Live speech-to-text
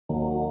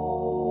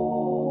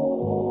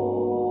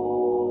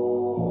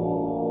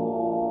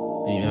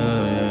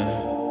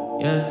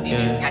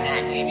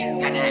Yeah.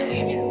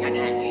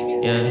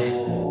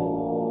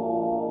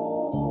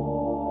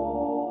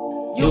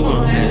 You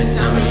won't have the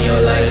time of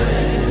your life.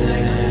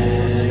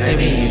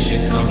 Maybe you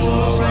should come for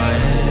a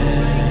ride.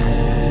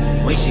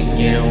 We should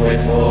get away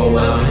for a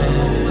while.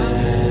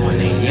 When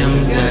the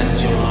young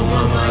got you on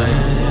my mind.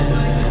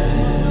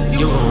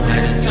 You won't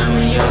have the time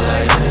of your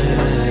life.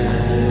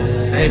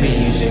 Maybe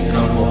you should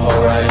come for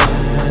a ride.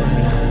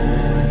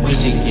 We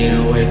should get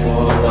away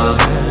for a while.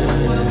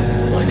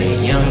 When the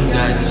young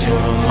got you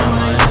on my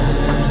mind.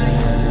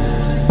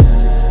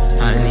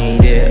 I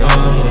need it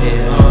all,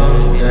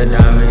 your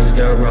diamonds,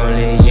 the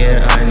rolling,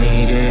 yeah, I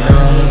need it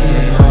all.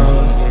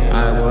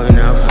 I will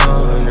not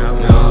fall, no.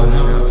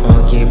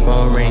 Phone keep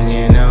on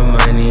ringing, the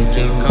money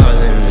keep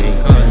calling me.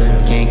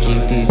 Can't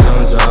keep these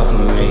songs off of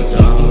me.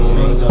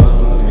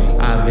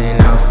 I've been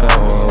out for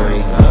a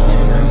week.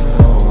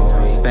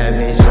 Bad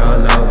bitch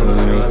all over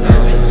me.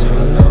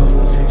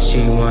 She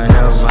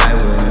wanna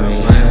vibe with me.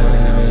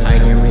 I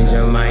can reach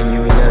your mind,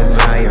 you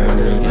desire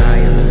me.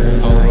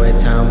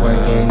 Overtime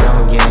working,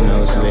 don't get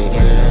no sleep.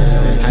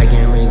 I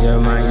can reach your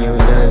mind, you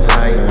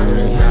desire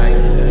me.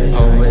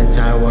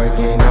 Overtime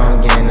working,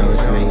 don't get no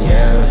sleep.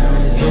 Yeah.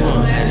 You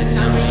won't have the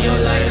time of your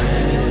life.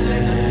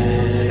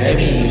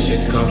 Maybe you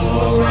should come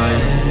for a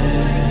ride.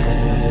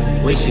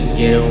 We should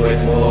get away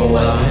for a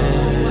while.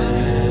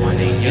 When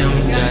the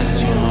young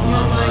got you on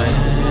my mind.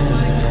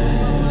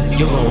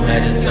 You won't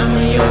have the time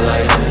of your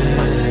life.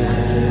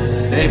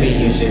 Maybe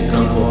you should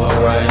come for a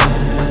ride.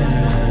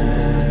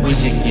 We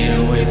should get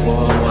away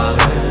for a while.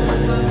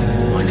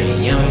 When the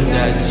young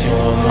got you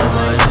on my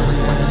mind.